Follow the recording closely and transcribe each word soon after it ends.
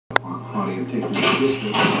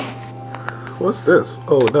What's this?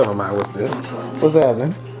 Oh, never mind. What's this? What's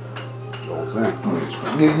happening?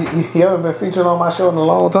 You haven't been featured on my show in a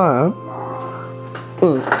long time.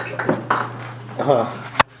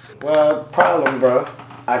 Well, problem, bro.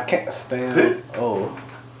 I can't stand.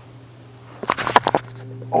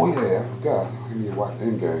 Oh yeah, I forgot. I need to watch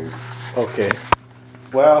Endgame. Okay.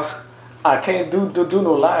 Well, I can't do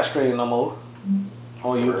no live stream no more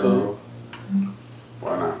on YouTube.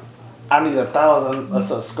 Why not? I need 1,000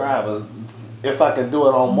 subscribers if I can do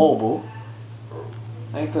it on mobile.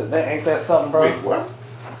 Ain't that something, bro? Wait, what?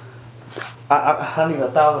 I need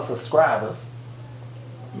 1,000 subscribers.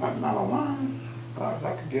 Not online.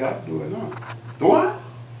 I could get out and do it now. Do I?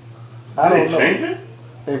 I don't know. Change it?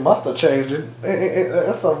 They must have changed it.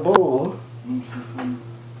 It's a bull.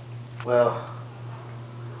 Well,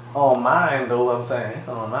 on mine though, I'm saying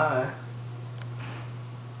on mine.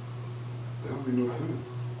 That don't be no sense.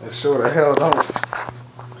 It sure the hell don't.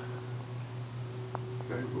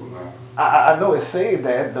 I know it said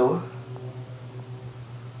that though.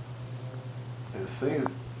 It said.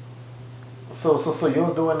 So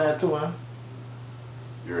you're doing that too, huh?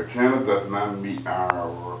 Your channel does not meet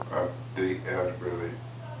our update eligibility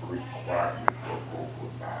requirement for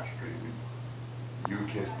mobile live streaming. You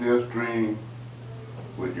can still stream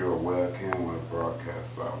with your webcam on a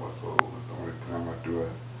broadcast software, so the only time I do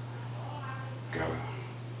it, gotta.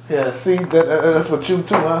 Yeah, see, that's what you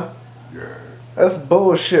too, huh? Yeah. That's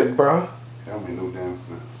bullshit, bro. That make no damn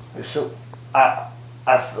sense. It should.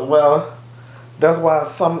 Well, that's why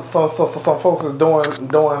some folks is doing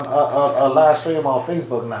a live stream on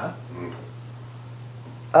Facebook now.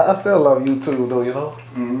 I still love YouTube though, you know.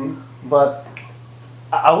 But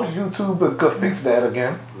I wish YouTube could fix that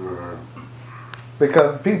again.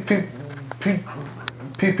 Because people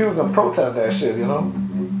can protest that shit, you know.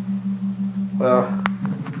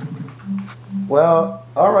 Well,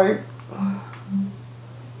 all right.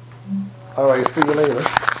 See you later.